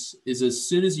happens is as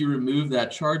soon as you remove that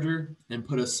charger and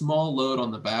put a small load on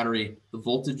the battery, the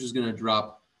voltage is going to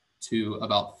drop to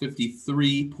about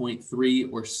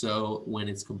 53.3 or so when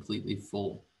it's completely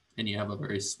full and you have a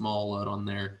very small load on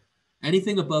there.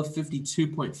 Anything above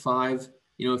 52.5,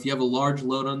 if you have a large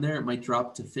load on there, it might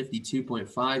drop to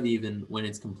 52.5 even when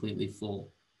it's completely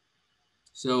full.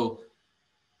 So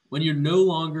when you're no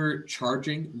longer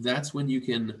charging, that's when you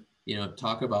can,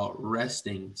 talk about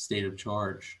resting state of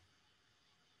charge.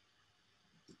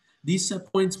 These set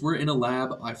points were in a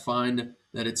lab. I find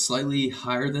that it's slightly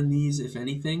higher than these, if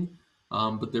anything,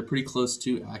 but they're pretty close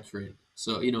to accurate.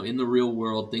 So, in the real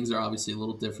world, things are obviously a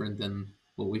little different than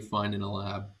what we find in a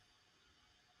lab.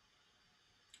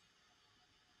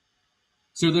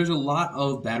 So there's a lot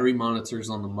of battery monitors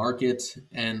on the market,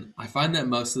 and I find that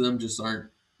most of them just aren't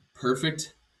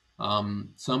perfect.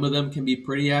 Some of them can be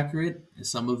pretty accurate, and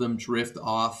some of them drift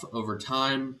off over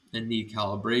time and need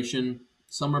calibration.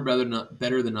 Some are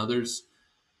better than others.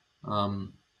 I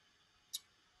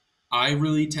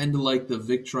really tend to like the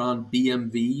Victron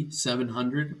BMV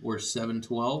 700 or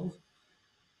 712,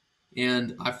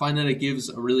 and I find that it gives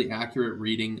a really accurate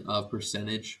reading of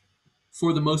percentage.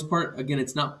 For the most part, again,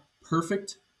 it's not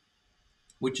perfect,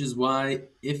 which is why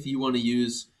if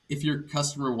your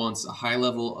customer wants a high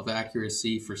level of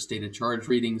accuracy for state of charge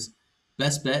readings,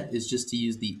 best bet is just to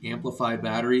use the SimpliPhi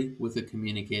battery with a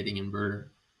communicating inverter.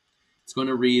 It's going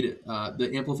to read, the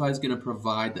SimpliPhi is going to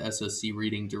provide the SOC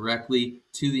reading directly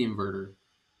to the inverter.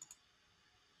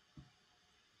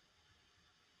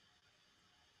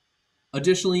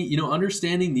 Additionally,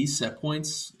 understanding these set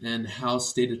points and how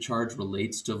state of charge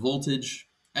relates to voltage,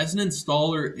 as an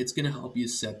installer, it's going to help you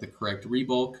set the correct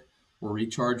rebulk or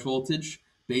recharge voltage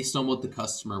based on what the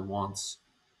customer wants.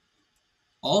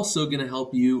 Also going to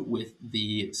help you with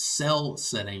the cell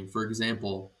setting. For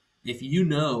example, if you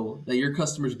know that your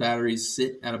customer's batteries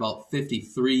sit at about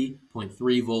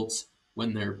 53.3 volts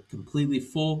when they're completely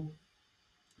full,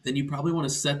 then you probably want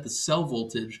to set the cell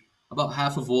voltage about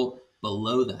half a volt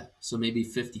below that. So maybe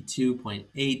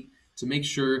 52.8 to make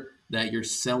sure that you're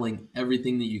selling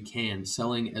everything that you can,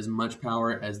 selling as much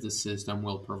power as the system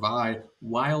will provide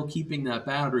while keeping that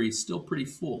battery still pretty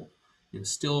full,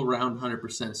 still around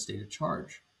 100% state of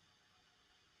charge.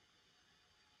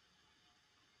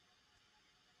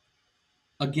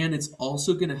 Again, it's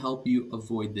also going to help you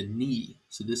avoid the knee.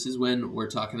 So this is when we're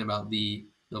talking about the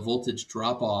voltage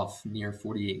drop off near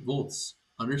 48 volts.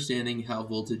 Understanding how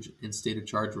voltage and state of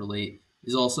charge relate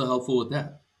is also helpful with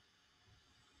that.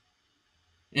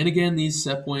 And again, these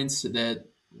set points that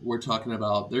we're talking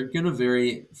about, they're going to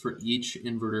vary for each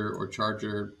inverter or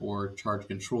charger or charge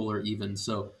controller even.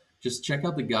 So just check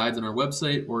out the guides on our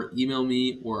website or email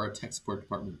me or our tech support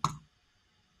department.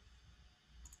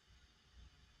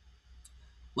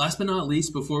 Last but not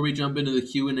least, before we jump into the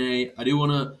Q&A, I do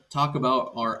want to talk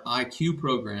about our IQ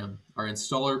program, our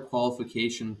installer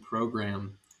qualification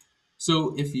program.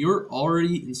 So if you're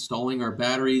already installing our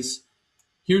batteries,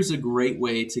 here's a great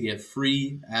way to get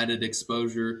free added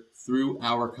exposure through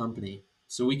our company.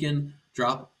 So we can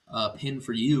drop a pin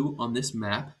for you on this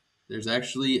map. There's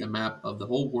actually a map of the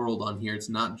whole world on here. It's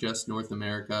not just North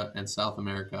America and South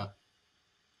America.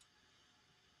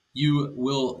 You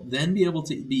will then be able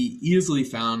to be easily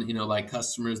found, by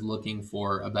customers looking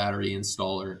for a battery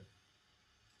installer.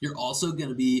 You're also going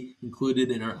to be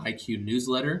included in our IQ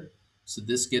newsletter. So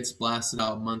this gets blasted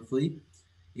out monthly.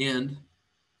 And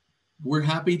we're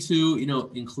happy to,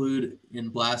 include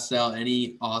and blast out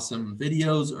any awesome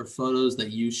videos or photos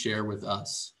that you share with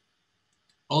us.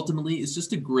 Ultimately, it's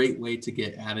just a great way to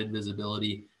get added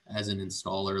visibility as an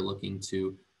installer looking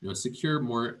to, secure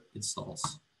more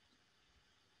installs.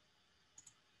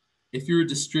 If you're a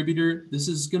distributor, this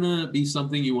is going to be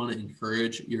something you want to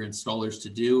encourage your installers to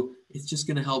do. It's just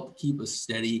going to help keep a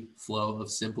steady flow of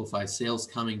SimpliPhi sales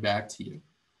coming back to you.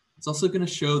 It's also going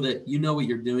to show that you know what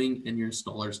you're doing and your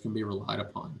installers can be relied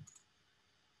upon.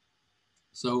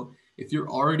 So if you're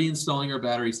already installing our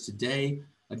batteries today,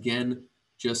 again,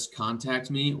 just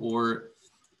contact me or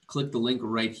click the link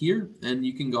right here and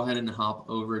you can go ahead and hop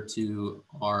over to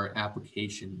our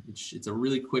application. It's a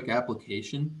really quick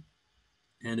application.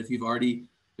 And if you've already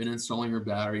been installing your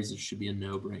batteries, it should be a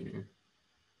no-brainer.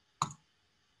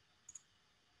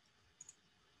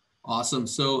 Awesome.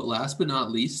 So last but not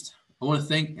least, I want to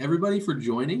thank everybody for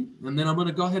joining. And then I'm going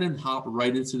to go ahead and hop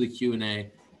right into the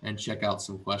Q&A and check out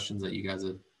some questions that you guys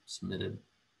have submitted.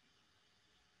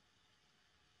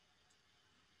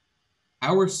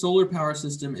 Our solar power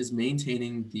system is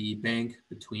maintaining the bank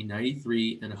between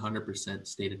 93 and 100%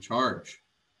 state of charge.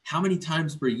 How many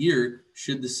times per year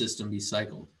should the system be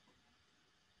cycled?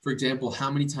 For example,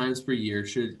 how many times per year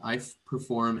should I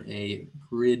perform a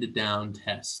grid down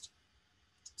test?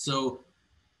 So,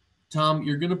 Tom,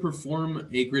 you're going to perform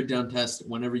a grid down test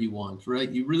whenever you want,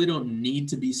 right? You really don't need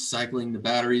to be cycling the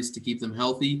batteries to keep them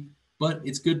healthy, but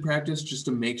it's good practice just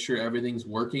to make sure everything's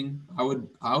working. I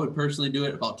would personally do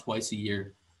it about twice a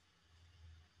year.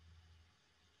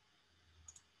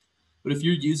 But if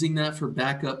you're using that for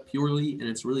backup purely, and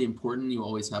it's really important you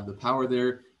always have the power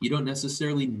there, you don't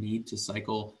necessarily need to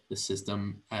cycle the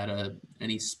system at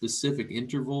any specific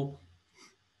interval.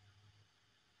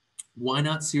 Why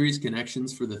not series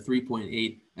connections for the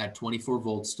 3.8 at 24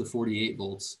 volts to 48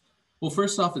 volts? Well,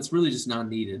 first off, it's really just not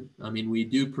needed. I mean, we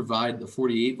do provide the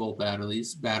 48 volt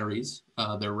batteries.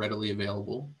 They're readily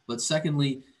available. But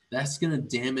secondly, that's going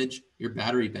to damage your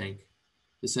battery bank.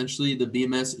 Essentially, the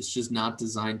BMS is just not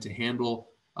designed to handle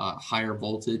higher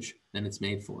voltage than it's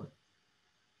made for.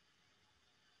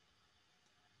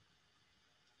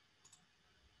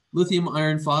 Lithium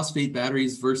iron phosphate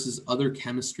batteries versus other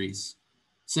chemistries.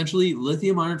 Essentially,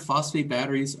 lithium iron phosphate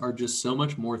batteries are just so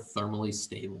much more thermally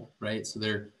stable, right? So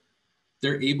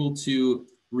they're able to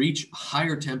reach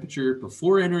higher temperature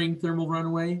before entering thermal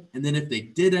runaway. And then if they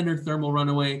did enter thermal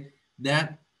runaway,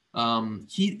 that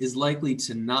heat is likely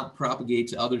to not propagate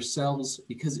to other cells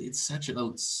because it's such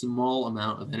a small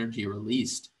amount of energy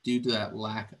released due to that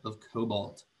lack of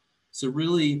cobalt. So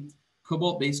really,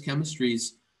 cobalt-based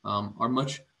chemistries are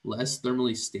much less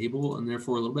thermally stable and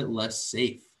therefore a little bit less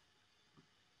safe.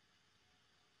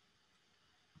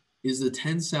 Is the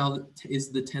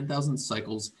 10,000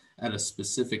 cycles at a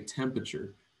specific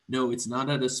temperature? No, it's not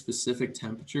at a specific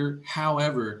temperature.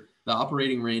 However, the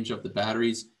operating range of the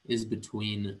batteries is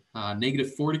between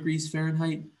 -4 degrees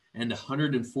Fahrenheit and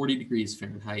 140 degrees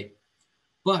Fahrenheit.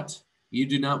 But you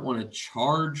do not want to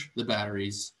charge the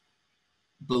batteries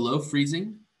below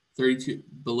freezing,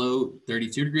 below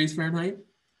 32 degrees Fahrenheit,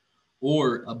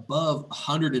 or above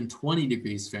 120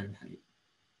 degrees Fahrenheit.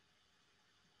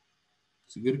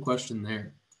 It's a good question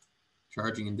there.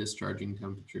 Charging and discharging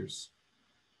temperatures.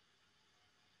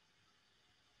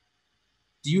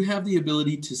 Do you have the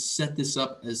ability to set this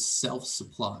up as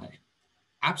self-supply?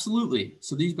 Absolutely.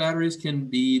 So these batteries can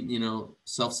be,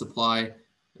 self-supply.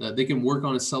 They can work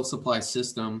on a self-supply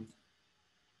system.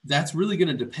 That's really going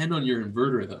to depend on your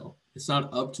inverter, though. It's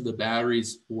not up to the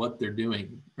batteries what they're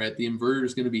doing, right? The inverter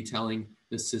is going to be telling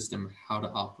the system how to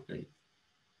operate.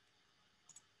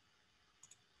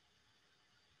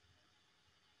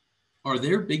 Are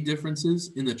there big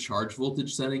differences in the charge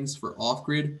voltage settings for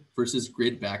off-grid versus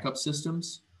grid backup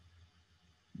systems?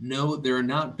 No, there are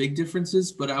not big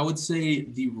differences, but I would say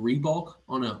the rebulk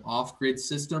on an off-grid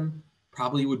system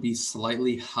probably would be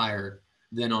slightly higher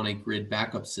than on a grid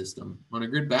backup system. On a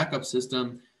grid backup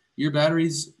system, your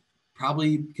batteries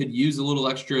probably could use a little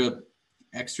extra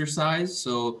exercise.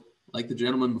 So like the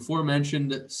gentleman before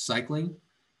mentioned, cycling.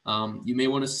 You may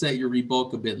want to set your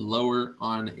rebulk a bit lower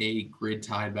on a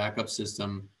grid-tied backup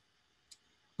system,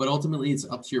 but ultimately it's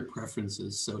up to your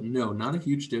preferences. So no, not a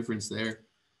huge difference there.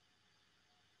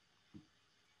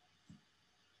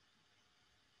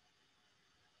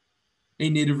 Hey,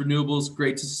 Native Renewables,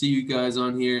 great to see you guys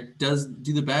on here. Do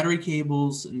the battery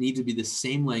cables need to be the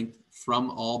same length from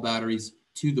all batteries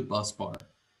to the bus bar?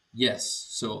 Yes,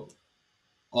 so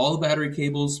all the battery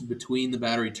cables between the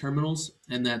battery terminals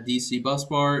and that DC bus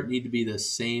bar need to be the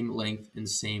same length and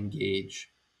same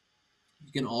gauge.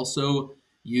 You can also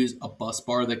use a bus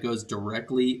bar that goes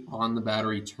directly on the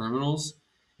battery terminals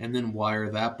and then wire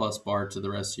that bus bar to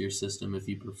the rest of your system if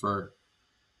you prefer.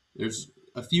 There's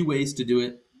a few ways to do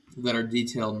it that are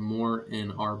detailed more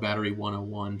in our Battery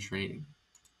 101 training.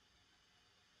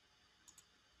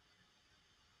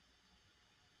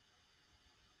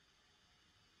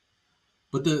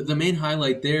 But the main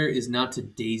highlight there is not to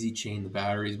daisy chain the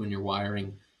batteries when you're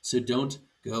wiring. So don't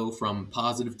go from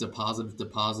positive to positive to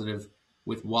positive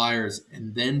with wires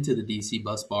and then to the DC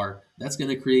bus bar. That's going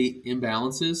to create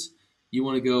imbalances. You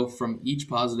want to go from each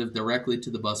positive directly to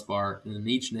the bus bar and then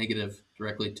each negative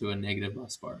directly to a negative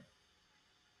bus bar.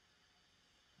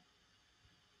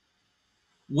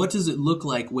 What does it look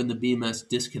like when the BMS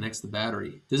disconnects the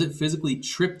battery? Does it physically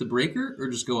trip the breaker or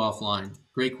just go offline?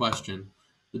 Great question.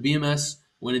 The BMS,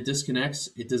 when it disconnects,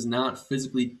 it does not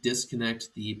physically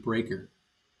disconnect the breaker.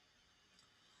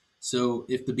 So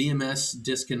if the BMS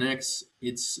disconnects,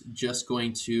 it's just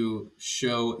going to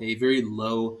show a very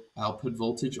low output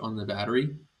voltage on the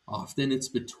battery. Often it's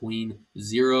between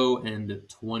 0 and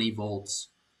 20 volts,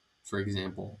 for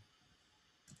example.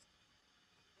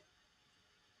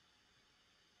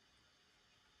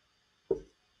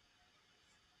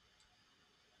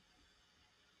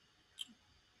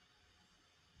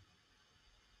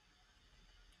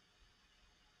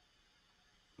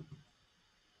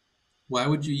 Why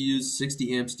would you use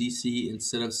 60 amps DC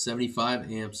instead of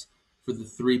 75 amps for the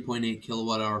 3.8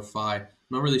 kilowatt hour Phi? I'm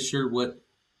not really sure what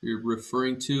you're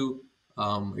referring to.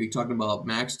 Are you talking about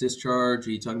max discharge?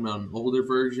 Are you talking about an older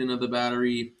version of the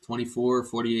battery, 24,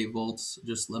 48 volts?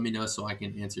 Just let me know so I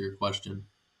can answer your question.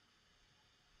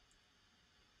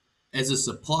 As a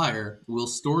supplier, will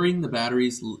storing the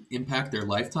batteries impact their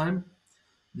lifetime?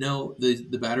 No,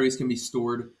 the batteries can be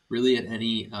stored really at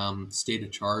any state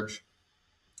of charge.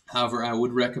 However, I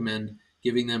would recommend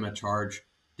giving them a charge,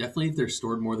 definitely if they're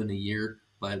stored more than a year,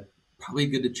 but probably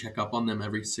good to check up on them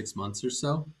every 6 months or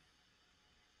so.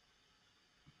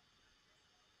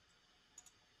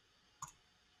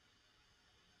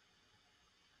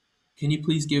 Can you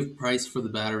please give price for the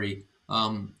battery?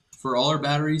 For all our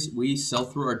batteries, we sell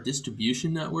through our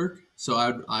distribution network, so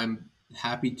I'm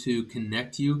happy to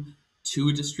connect you to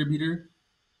a distributor.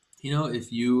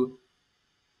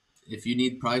 If you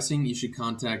need pricing, you should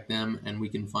contact them and we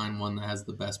can find one that has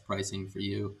the best pricing for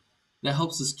you. That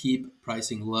helps us keep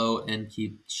pricing low and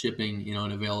keep shipping,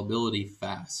 and availability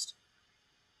fast.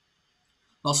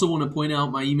 Also want to point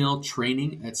out my email,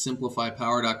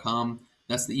 training@simpliphipower.com.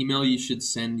 That's the email you should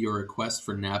send your request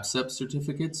for NABCEP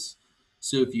certificates.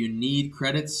 So if you need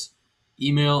credits,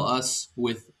 email us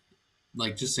with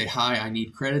just say, hi, I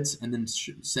need credits, and then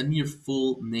send me your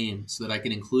full name so that I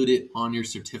can include it on your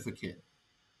certificate.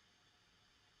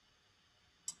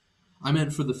 I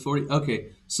meant for the 40.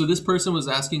 Okay, so this person was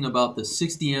asking about the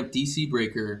 60 amp DC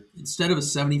breaker instead of a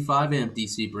 75 amp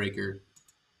DC breaker.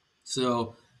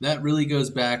 So that really goes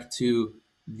back to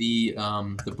the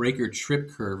breaker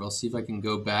trip curve. I'll see if I can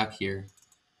go back here.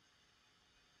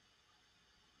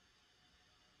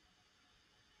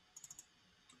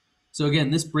 So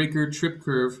again, this breaker trip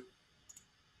curve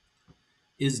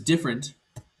is different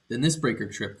than this breaker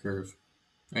trip curve,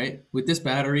 right? With this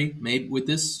battery, maybe with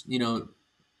this,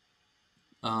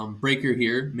 breaker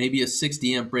here, maybe a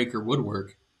 60 amp breaker would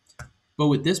work. But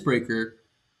with this breaker,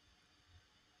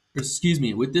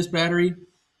 with this battery,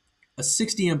 a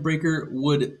 60 amp breaker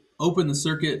would open the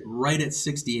circuit right at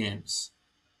 60 amps,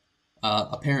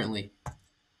 apparently.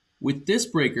 With this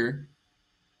breaker,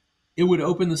 it would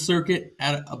open the circuit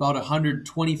at about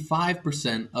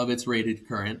 125% of its rated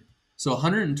current. So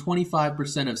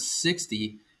 125% of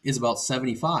 60 is about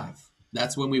 75.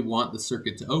 That's when we want the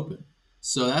circuit to open.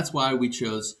 So that's why we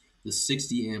chose the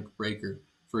 60 amp breaker,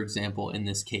 for example, in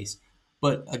this case.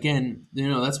 But again,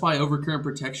 that's why overcurrent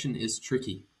protection is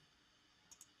tricky.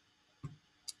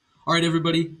 All right,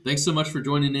 everybody, thanks so much for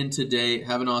joining in today.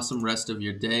 Have an awesome rest of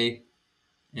your day,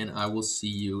 and I will see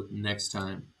you next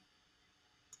time.